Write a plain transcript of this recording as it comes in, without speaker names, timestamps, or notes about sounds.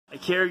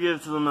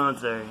caregive to the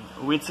military.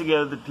 We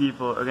together, the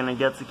people, are going to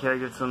get to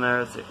caregive to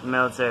the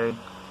military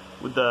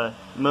with the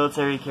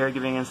Military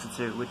Caregiving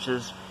Institute, which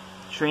is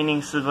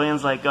training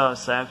civilians like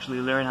us to actually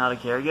learn how to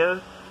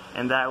caregive,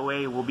 and that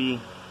way we'll be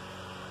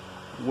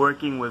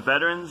working with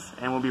veterans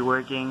and we'll be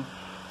working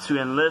to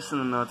enlist in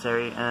the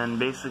military and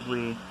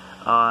basically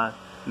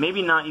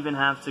maybe not even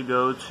have to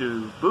go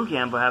to boot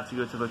camp, but have to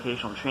go to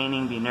vocational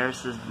training, be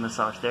nurses, be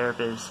massage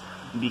therapists,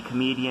 be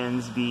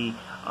comedians, be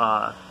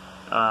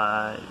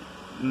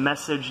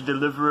message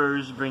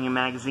deliverers, bringing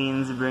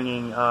magazines,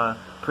 bringing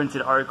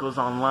printed articles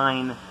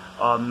online,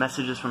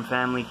 messages from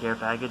family, care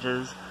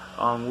packages.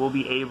 We'll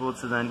be able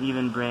to then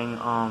even bring,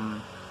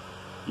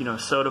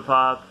 soda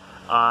pop.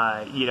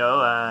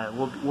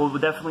 We'll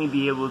definitely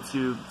be able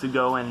to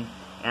go and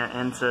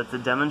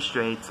to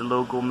demonstrate to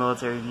local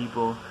military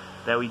people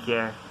that we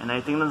care. And I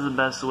think that's the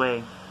best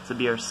way to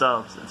be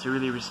ourselves and to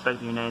really respect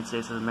the United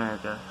States of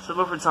America. So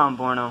vote for Tom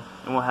Borno,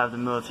 and we'll have the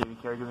Military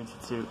Caregiving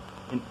Institute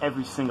in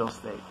every single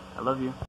state. I love you.